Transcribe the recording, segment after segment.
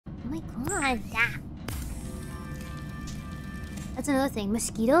god. Ah. That's another thing.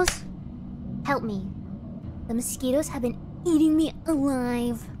 Mosquitoes? Help me. The mosquitoes have been eating me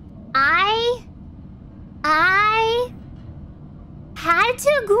alive. I had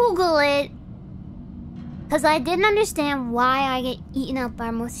to Google it because I didn't understand why I get eaten up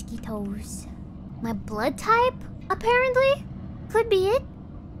by mosquitoes. My blood type, apparently, could be it.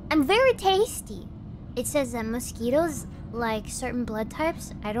 I'm very tasty. It says that mosquitoes like certain blood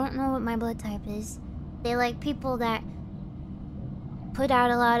types. I don't know what my blood type is. They like people that put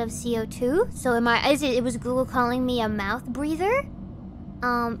out a lot of CO2. So it was Google calling me a mouth breather?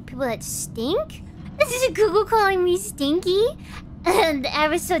 People that stink? This is Google calling me stinky? And I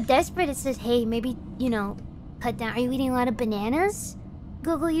was so desperate, it says, hey, maybe, you know, cut down. Are you eating a lot of bananas,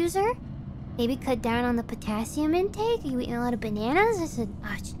 Google user? Maybe cut down on the potassium intake? Are you eating a lot of bananas? I said,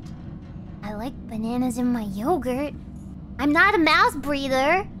 I like bananas in my yogurt. I'm not a mouth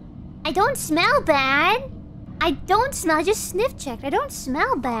breather. I don't smell bad. I just sniff checked. I don't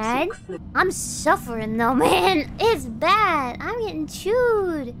smell bad. I'm suffering though, man. It's bad. I'm getting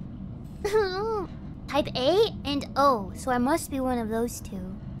chewed. Type A and O, so I must be one of those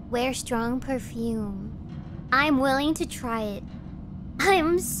two. Wear strong perfume. I'm willing to try it.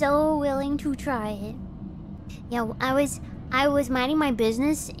 I'm so willing to try it. Yeah, I was minding my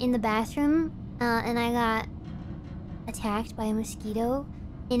business in the bathroom, and I got attacked by a mosquito,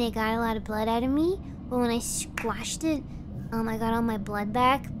 and it got a lot of blood out of me. But when I squashed it, I got all my blood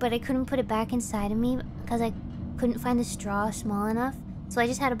back, but I couldn't put it back inside of me because I couldn't find the straw small enough. So I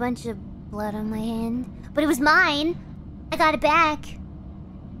just had a bunch of blood on my hand. But it was mine! I got it back!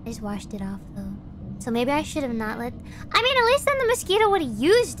 I just washed it off, though. So maybe I should have not let... I mean, at least then the mosquito would have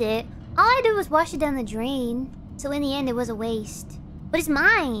used it. All I did was wash it down the drain. So in the end, it was a waste. But it's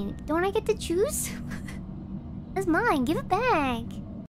mine! Don't I get to choose? It's mine. Give it back.